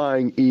 you're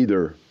buying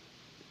either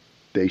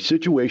a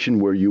situation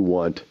where you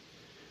want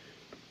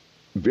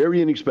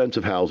very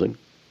inexpensive housing,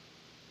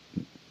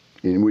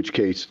 in which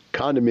case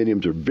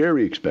condominiums are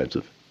very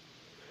expensive,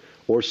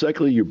 or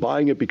secondly, you're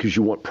buying it because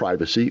you want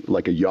privacy,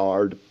 like a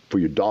yard for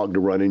your dog to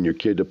run in, your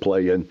kid to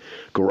play in,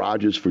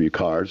 garages for your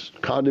cars.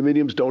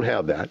 Condominiums don't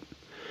have that.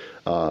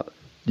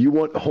 You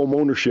want home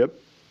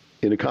ownership.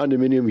 In a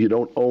condominium, you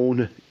don't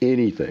own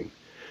anything.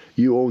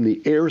 You own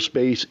the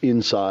airspace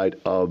inside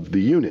of the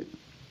unit.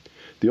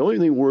 The only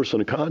thing worse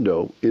than a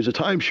condo is a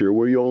timeshare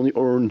where you only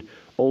own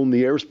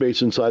the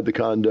airspace inside the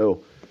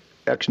condo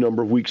X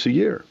number of weeks a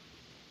year.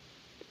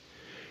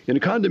 In a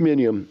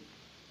condominium,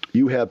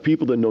 you have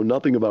people that know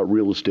nothing about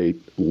real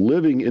estate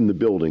living in the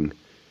building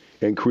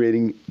and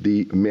creating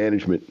the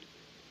management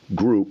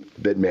group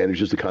that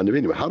manages the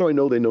condominium. How do I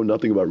know they know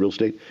nothing about real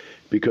estate?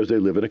 Because they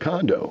live in a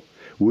condo.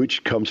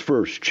 Which comes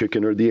first,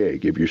 chicken or the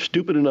egg? If you're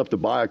stupid enough to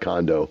buy a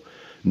condo,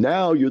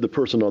 now you're the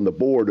person on the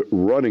board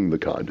running the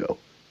condo.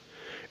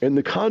 And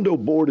the condo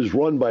board is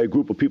run by a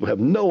group of people who have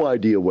no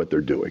idea what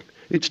they're doing.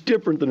 It's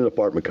different than an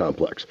apartment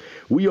complex.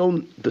 We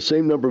own the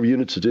same number of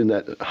units as in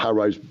that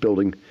high-rise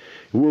building.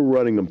 We're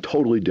running them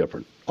totally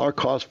different. Our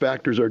cost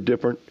factors are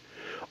different.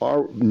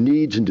 Our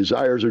needs and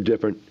desires are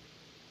different.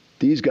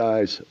 These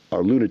guys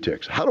are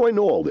lunatics. How do I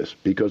know all this?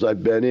 Because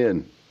I've been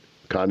in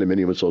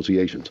condominium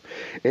associations.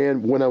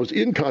 And when I was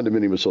in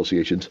condominium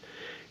associations,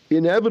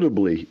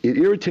 inevitably, it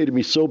irritated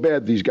me so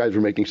bad these guys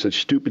were making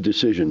such stupid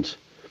decisions,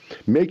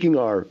 making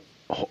our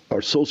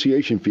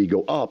association fee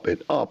go up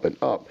and up and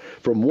up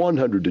from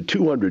 100 to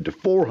 200 to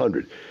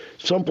 400.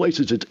 Some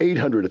places it's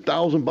 800,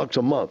 $1,000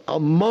 a month. A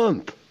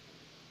month.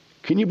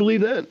 Can you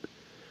believe that?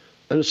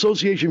 An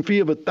association fee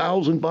of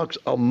 $1,000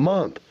 a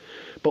month.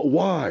 But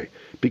why?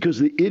 Because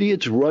the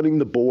idiots running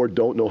the board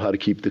don't know how to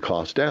keep the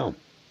cost down.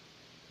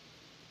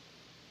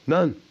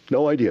 None.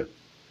 No idea.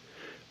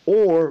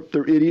 Or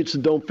they're idiots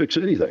that don't fix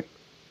anything.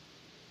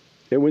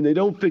 And when they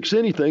don't fix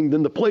anything,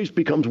 then the place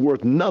becomes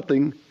worth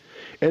nothing,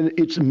 and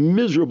it's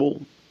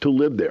miserable to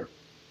live there.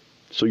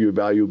 So your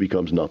value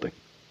becomes nothing.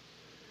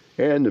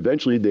 And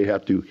eventually they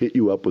have to hit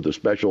you up with a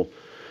special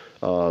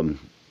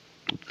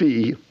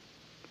fee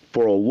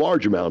for a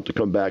large amount to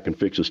come back and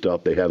fix the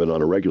stuff they haven't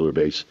on a regular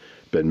basis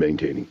been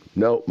maintaining.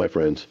 No, my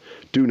friends,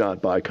 do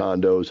not buy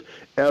condos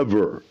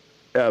ever,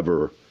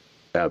 ever,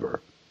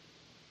 ever.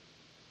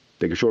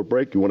 Take a short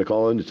break. You want to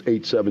call in? It's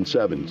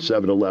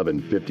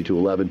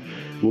 877-711-5211.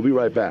 We'll be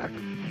right back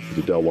with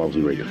the Del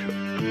Walmsley Radio Show.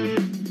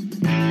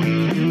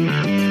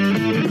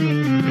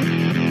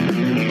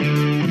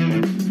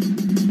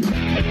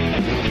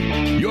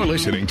 You're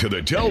listening to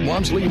the Del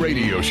Walmsley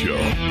Radio Show.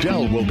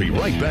 Del will be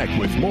right back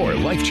with more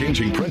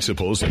life-changing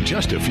principles in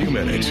just a few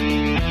minutes.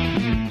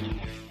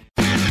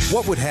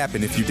 What would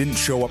happen if you didn't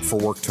show up for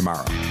work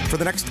tomorrow? For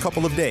the next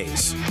couple of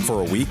days? For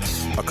a week?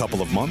 A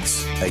couple of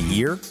months? A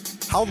year?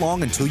 How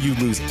long until you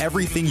lose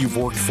everything you've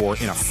worked for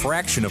in a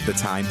fraction of the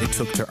time it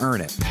took to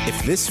earn it?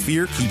 If this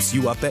fear keeps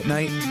you up at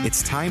night,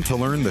 it's time to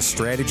learn the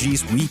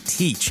strategies we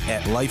teach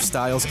at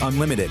Lifestyles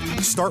Unlimited.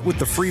 Start with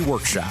the free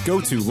workshop.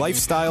 Go to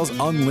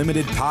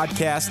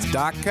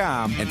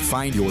lifestylesunlimitedpodcast.com and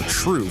find your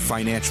true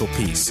financial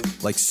peace,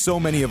 like so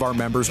many of our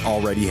members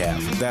already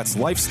have. That's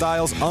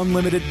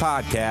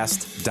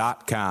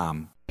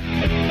lifestylesunlimitedpodcast.com.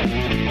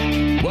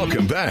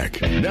 Welcome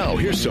back. Now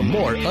here's some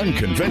more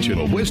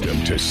unconventional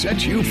wisdom to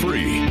set you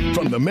free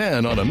from the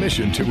man on a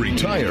mission to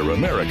retire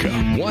America,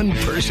 one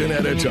person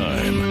at a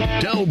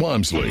time, Del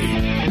Walmsley.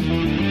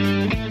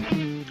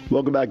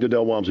 Welcome back to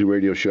Del Walmsley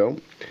Radio Show.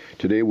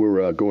 Today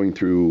we're going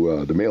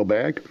through the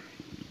mailbag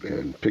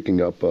and picking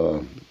up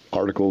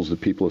articles that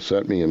people have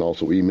sent me and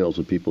also emails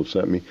that people have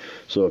sent me.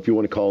 So if you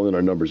want to call in,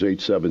 our number is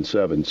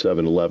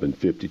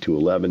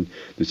 877-711-5211.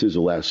 This is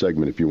the last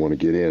segment if you want to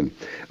get in.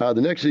 The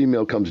next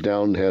email comes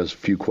down and has a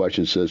few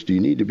questions. It says, do you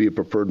need to be a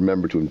preferred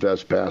member to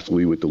invest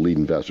passively with the lead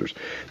investors?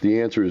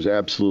 The answer is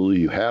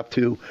absolutely you have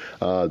to.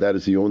 That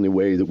is the only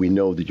way that we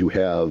know that you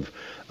have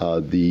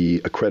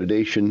the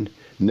accreditation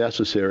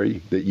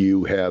necessary, that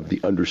you have the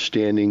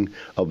understanding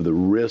of the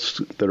risks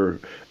that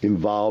are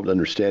involved,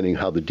 understanding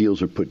how the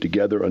deals are put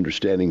together,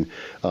 understanding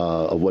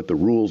of what the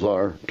rules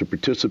are to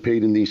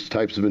participate in these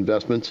types of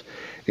investments.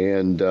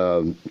 And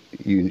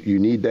you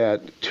need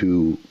that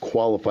to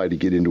qualify to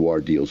get into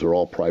our deals. They're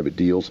all private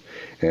deals,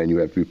 and you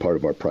have to be part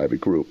of our private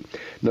group.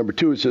 Number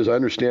two, it says, I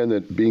understand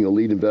that being a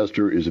lead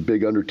investor is a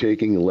big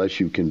undertaking unless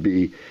you can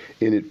be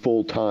in it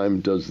full time.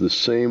 Does the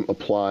same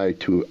apply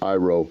to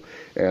IRO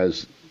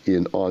as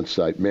in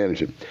on-site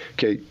management?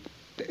 Okay,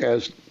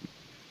 as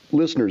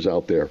listeners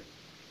out there,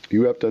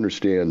 you have to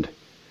understand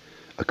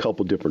a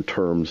couple different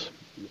terms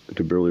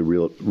to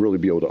really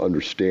be able to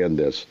understand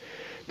this.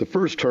 The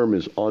first term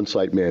is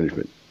on-site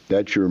management.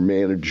 That's your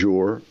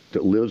manager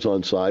that lives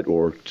on-site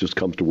or just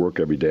comes to work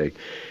every day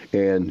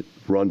and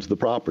runs the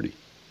property.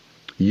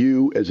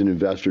 You, as an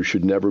investor,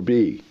 should never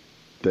be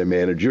the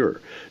manager.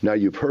 Now,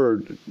 you've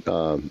heard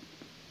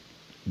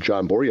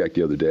John Boriak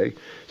the other day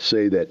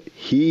say that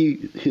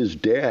his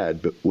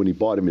dad, when he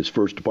bought him his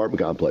first apartment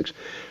complex,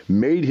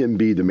 made him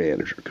be the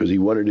manager because he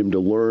wanted him to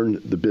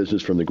learn the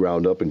business from the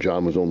ground up, and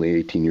John was only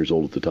 18 years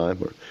old at the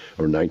time,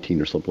 or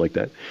 19 or something like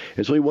that.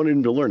 And so he wanted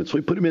him to learn it. So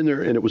he put him in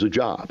there, and it was a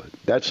job.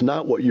 That's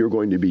not what you're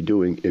going to be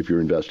doing if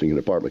you're investing in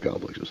apartment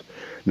complexes.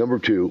 Number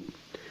two,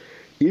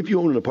 if you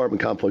own an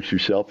apartment complex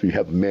yourself, you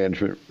have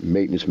management,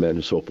 maintenance men,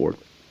 and so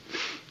forth,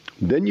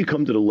 then you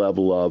come to the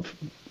level of,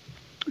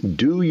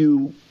 do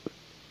you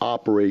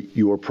operate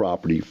your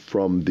property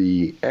from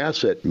the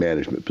asset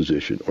management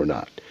position or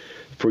not?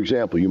 For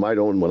example, you might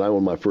own, when I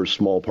owned my first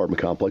small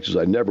apartment complexes,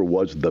 I never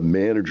was the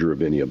manager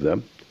of any of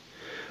them.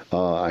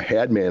 I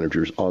had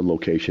managers on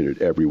location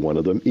at every one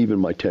of them. Even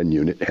my 10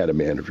 unit had a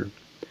manager.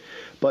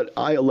 But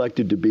I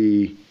elected to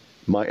be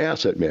my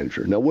asset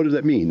manager. Now, what does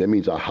that mean? That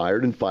means I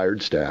hired and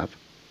fired staff.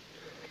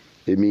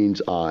 It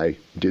means I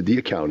did the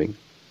accounting.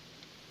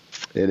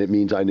 And it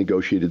means I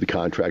negotiated the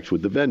contracts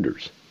with the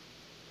vendors.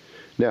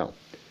 Now,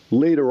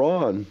 later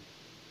on,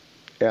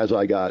 as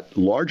I got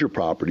larger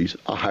properties,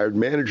 I hired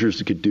managers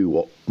that could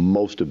do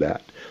most of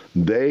that.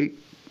 They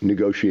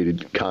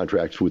negotiated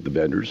contracts with the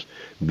vendors.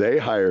 They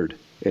hired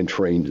and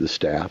trained the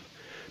staff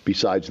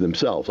besides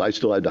themselves. I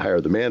still had to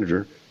hire the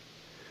manager,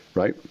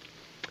 right?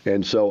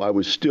 And so I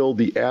was still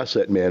the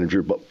asset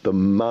manager, but the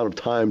amount of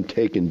time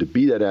taken to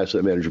be that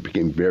asset manager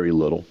became very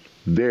little,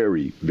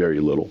 very, very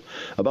little.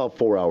 About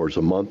 4 hours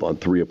a month on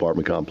 3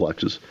 apartment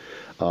complexes.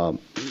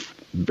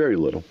 Very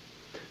little.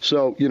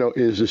 So,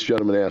 is this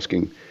gentleman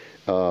asking,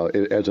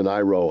 as an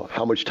IRO,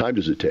 how much time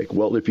does it take?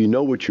 Well, if you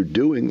know what you're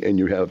doing and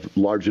you have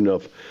large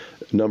enough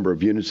number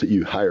of units that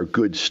you hire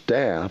good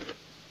staff,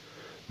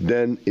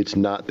 then it's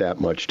not that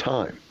much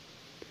time.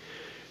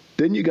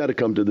 Then you got to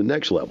come to the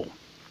next level.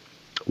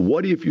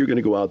 What if you're going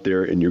to go out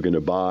there and you're going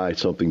to buy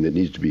something that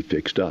needs to be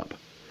fixed up?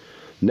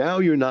 Now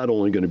you're not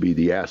only going to be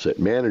the asset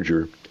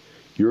manager,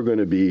 you're going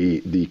to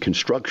be the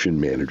construction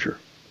manager,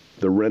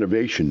 the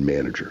renovation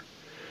manager.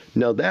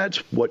 Now that's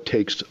what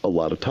takes a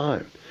lot of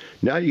time.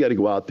 Now you got to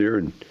go out there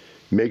and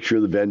make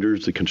sure the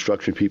vendors, the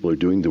construction people are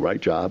doing the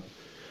right job,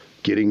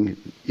 getting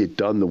it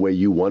done the way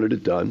you wanted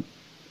it done,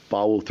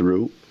 follow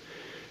through,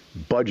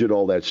 budget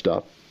all that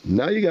stuff.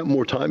 Now you got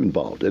more time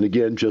involved. And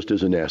again, just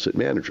as an asset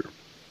manager,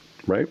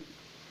 right?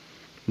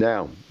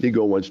 Now you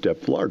go one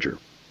step larger.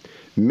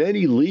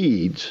 Many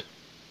leads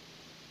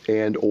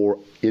and or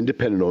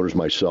independent owners,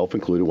 myself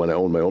included when I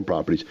own my own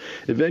properties,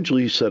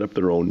 eventually set up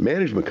their own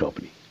management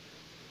company.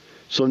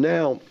 So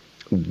now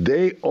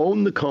they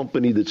own the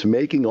company that's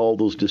making all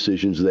those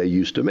decisions they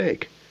used to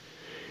make.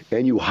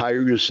 And you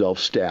hire yourself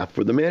staff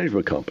for the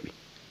management company.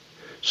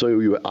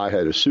 So I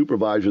had a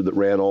supervisor that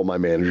ran all my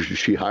managers.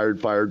 She hired,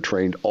 fired,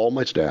 trained all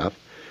my staff,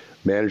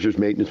 managers,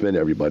 maintenance men,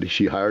 everybody.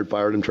 She hired,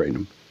 fired, and trained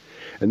them.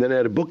 And then I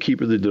had a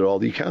bookkeeper that did all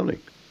the accounting.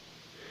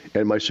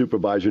 And my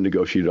supervisor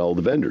negotiated all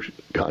the vendors'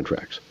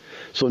 contracts.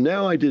 So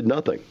now I did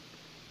nothing.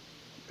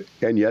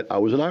 And yet I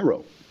was an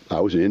IRO.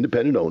 I was an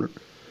independent owner.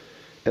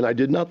 And I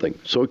did nothing.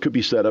 So it could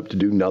be set up to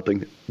do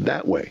nothing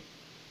that way,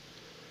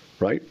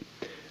 right?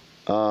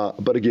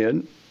 But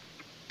again,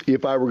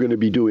 if I were going to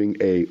be doing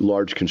a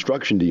large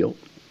construction deal,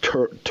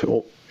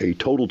 a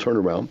total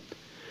turnaround,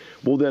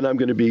 well, then I'm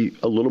going to be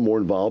a little more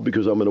involved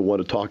because I'm going to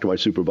want to talk to my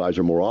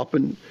supervisor more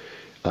often,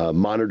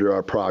 monitor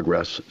our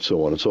progress,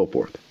 so on and so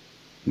forth.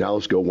 Now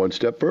let's go one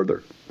step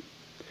further.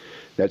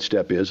 That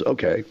step is,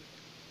 okay,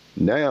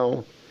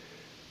 now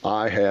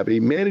I have a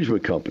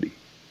management company.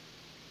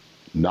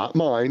 Not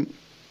mine,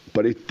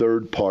 but a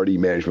third-party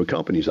management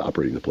company is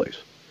operating the place.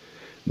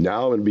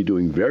 Now I'm going to be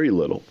doing very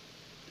little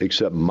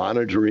except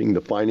monitoring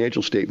the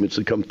financial statements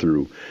that come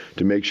through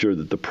to make sure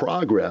that the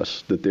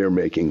progress that they're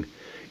making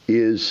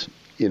is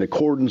in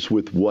accordance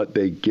with what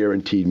they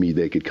guaranteed me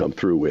they could come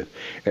through with,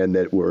 and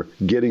that we're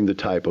getting the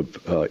type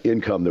of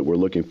income that we're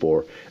looking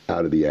for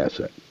out of the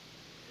asset.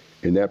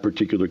 In that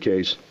particular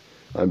case,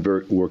 I'm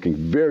working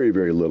very,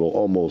 very little,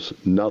 almost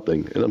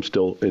nothing, and I'm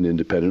still an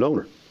independent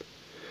owner.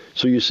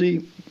 So you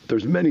see,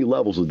 there's many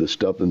levels of this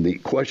stuff, and the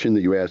question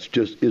that you asked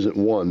just isn't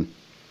one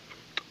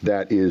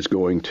that is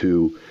going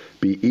to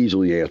be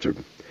easily answered.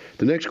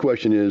 The next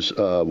question is,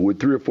 would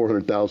 $300,000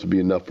 or $400,000 be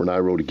enough for an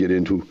IRO to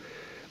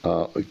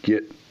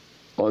get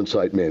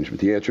on-site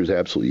management? The answer is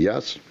absolutely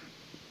yes.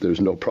 There's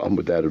no problem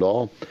with that at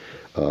all.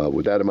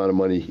 With that amount of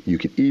money, you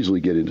can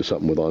easily get into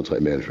something with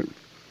on-site management.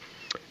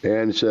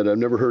 And it said, I've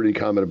never heard any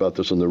comment about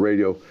this on the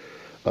radio.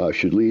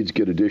 Should leads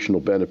get additional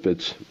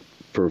benefits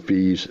for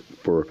fees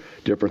for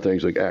different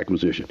things like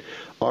acquisition?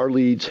 Our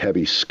leads have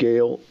a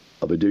scale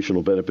of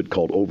additional benefit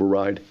called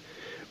override,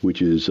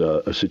 which is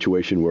a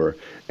situation where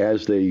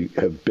as they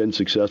have been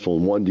successful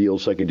in one deal,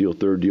 second deal,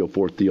 third deal,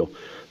 fourth deal,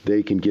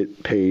 they can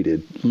get paid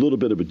a little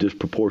bit of a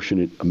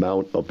disproportionate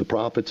amount of the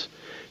profits.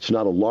 It's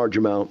not a large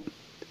amount,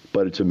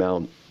 but it's an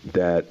amount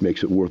that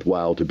makes it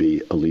worthwhile to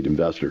be a lead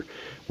investor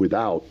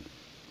without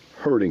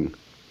hurting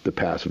the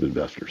passive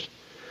investors.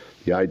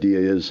 The idea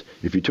is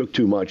if you took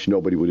too much,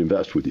 nobody would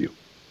invest with you.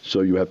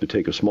 So you have to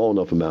take a small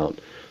enough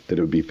amount that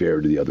it would be fair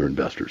to the other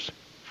investors.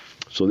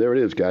 So there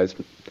it is, guys.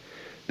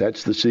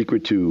 That's the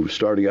secret to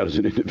starting out as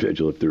an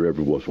individual, if there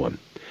ever was one.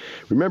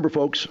 Remember,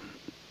 folks,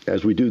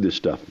 as we do this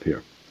stuff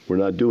here, we're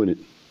not doing it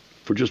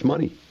for just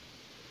money.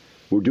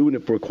 We're doing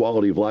it for a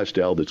quality of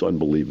lifestyle that's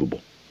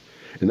unbelievable.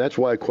 And that's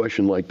why a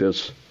question like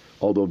this,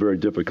 although very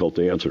difficult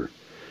to answer,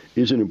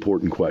 is an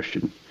important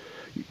question.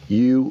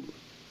 You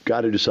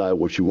got to decide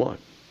what you want.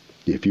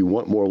 If you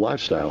want more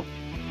lifestyle,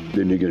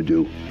 then you're going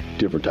to do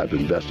different type of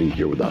investing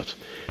here with us.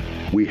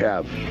 We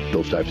have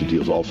those types of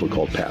deals also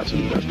called passive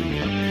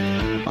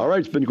investing. All right,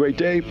 it's been a great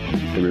day.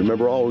 And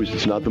remember always,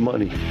 it's not the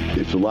money,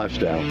 it's the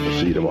lifestyle. We'll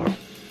see you tomorrow.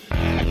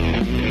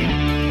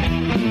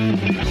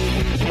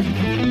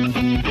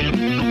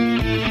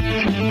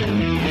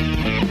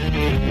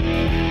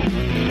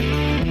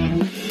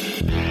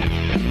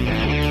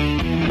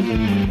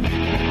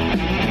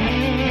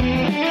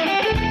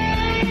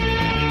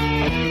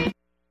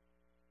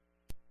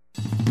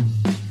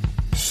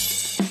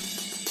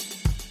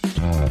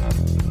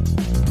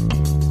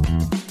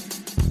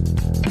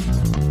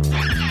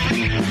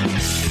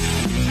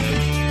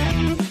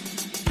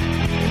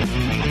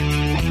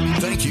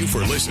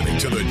 listening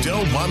to the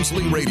Del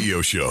Walmsley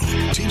Radio Show,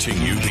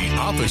 teaching you the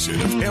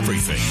opposite of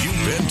everything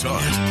you've been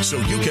taught so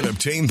you can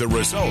obtain the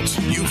results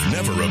you've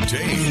never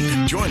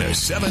obtained. Join us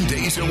 7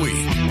 days a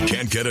week.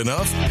 Can't get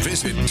enough?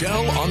 Visit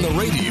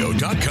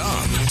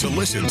DelOnTheRadio.com to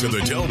listen to the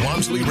Del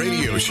Walmsley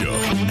Radio Show,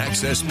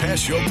 access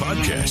past show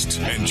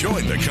podcasts, and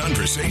join the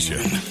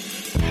conversation.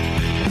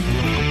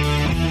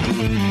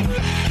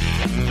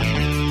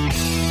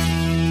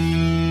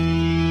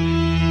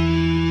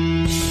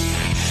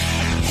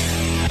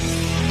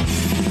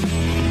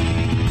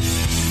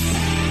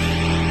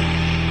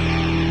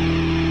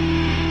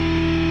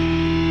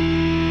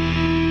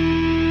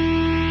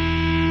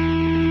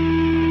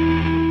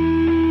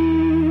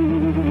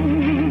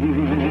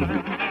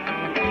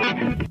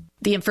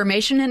 The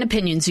information and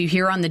opinions you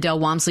hear on the Del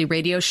Walmsley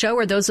Radio Show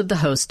are those of the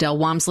host, Del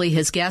Walmsley,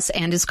 his guests,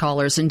 and his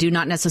callers, and do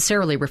not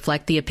necessarily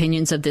reflect the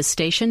opinions of this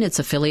station, its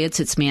affiliates,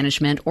 its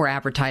management, or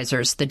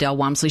advertisers. The Del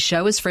Walmsley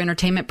Show is for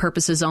entertainment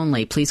purposes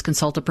only. Please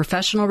consult a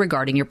professional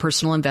regarding your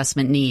personal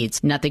investment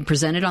needs. Nothing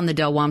presented on the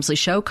Del Walmsley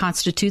Show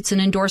constitutes an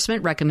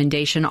endorsement,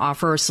 recommendation,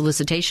 offer, or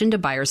solicitation to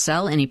buy or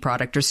sell any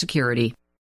product or security.